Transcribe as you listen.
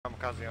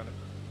kamikaze on it.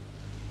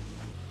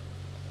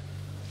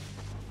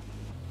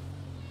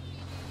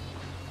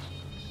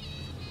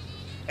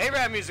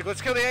 ARAB music,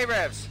 let's kill the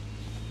ARABs.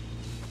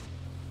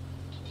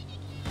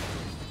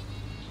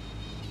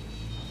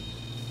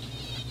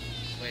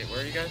 Wait,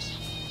 where are you guys?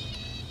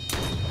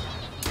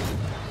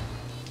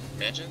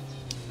 Mansion?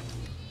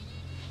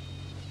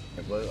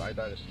 Well, I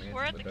thought it's mansion,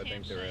 We're at but the I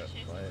think they're campsite at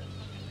chasing quiet.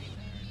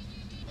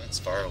 That's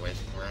far away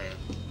from where I am.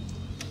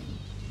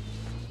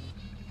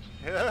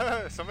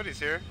 Yeah, somebody's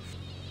here.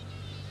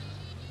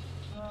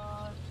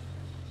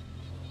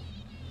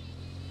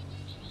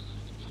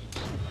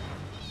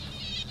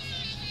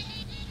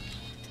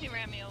 He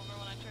ran me over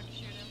when I tried to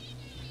shoot him.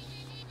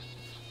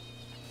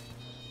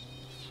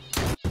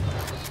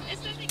 It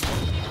says he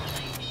killed me with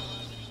an 18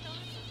 but he killed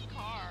him with his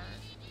car.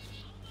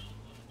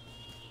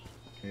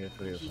 Yeah, that's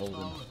what he was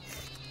holding.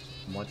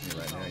 I'm watching it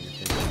right now. You're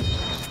taking.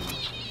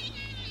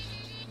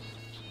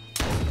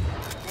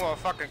 You wanna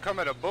fucking come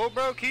at a bull,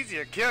 bro? KEEZy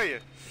will kill you.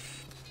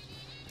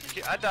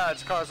 I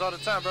dodge cars all the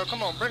time, bro.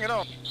 Come on, bring it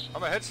on.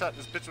 I'm gonna headshot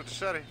this bitch with the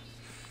shotty.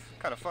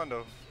 Kinda fun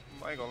though.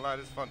 I ain't gonna lie,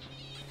 this is fun.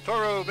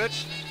 Toro,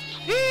 bitch.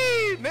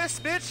 Yee, miss,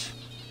 bitch.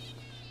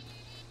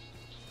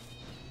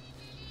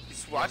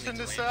 He's watching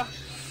this stuff.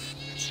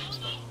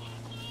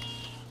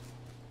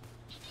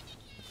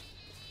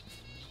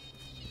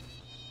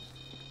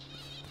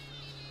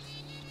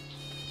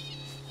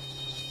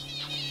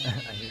 I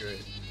hear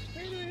it.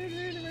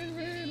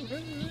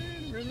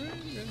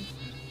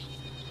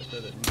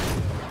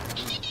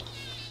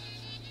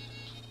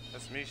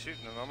 That's me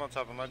shooting him. I'm on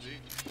top of my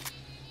Jeep.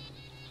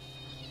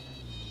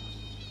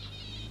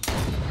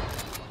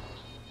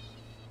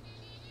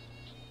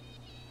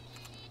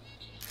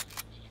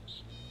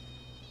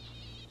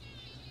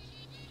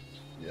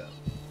 Yeah.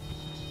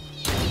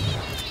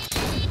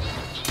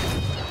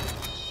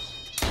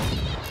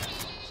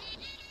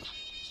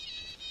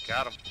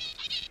 Got him.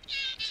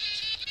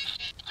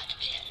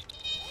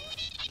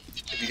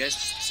 If you guys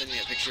send me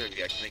a picture of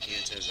you, I can make you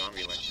into a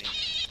zombie like me.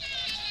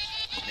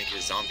 Make it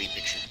a zombie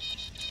picture.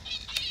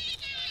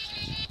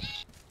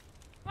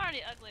 I'm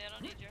already ugly, I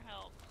don't need your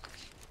help.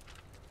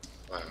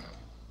 Wow.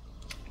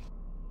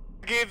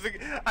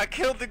 I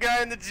killed the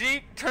guy in the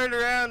Jeep, turned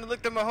around and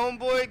looked at my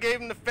homeboy,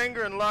 gave him the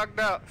finger and logged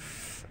out.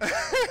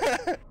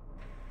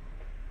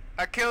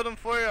 I killed him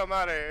for you, I'm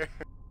out of here.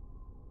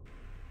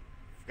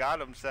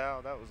 Got him,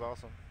 Sal, that was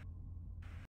awesome.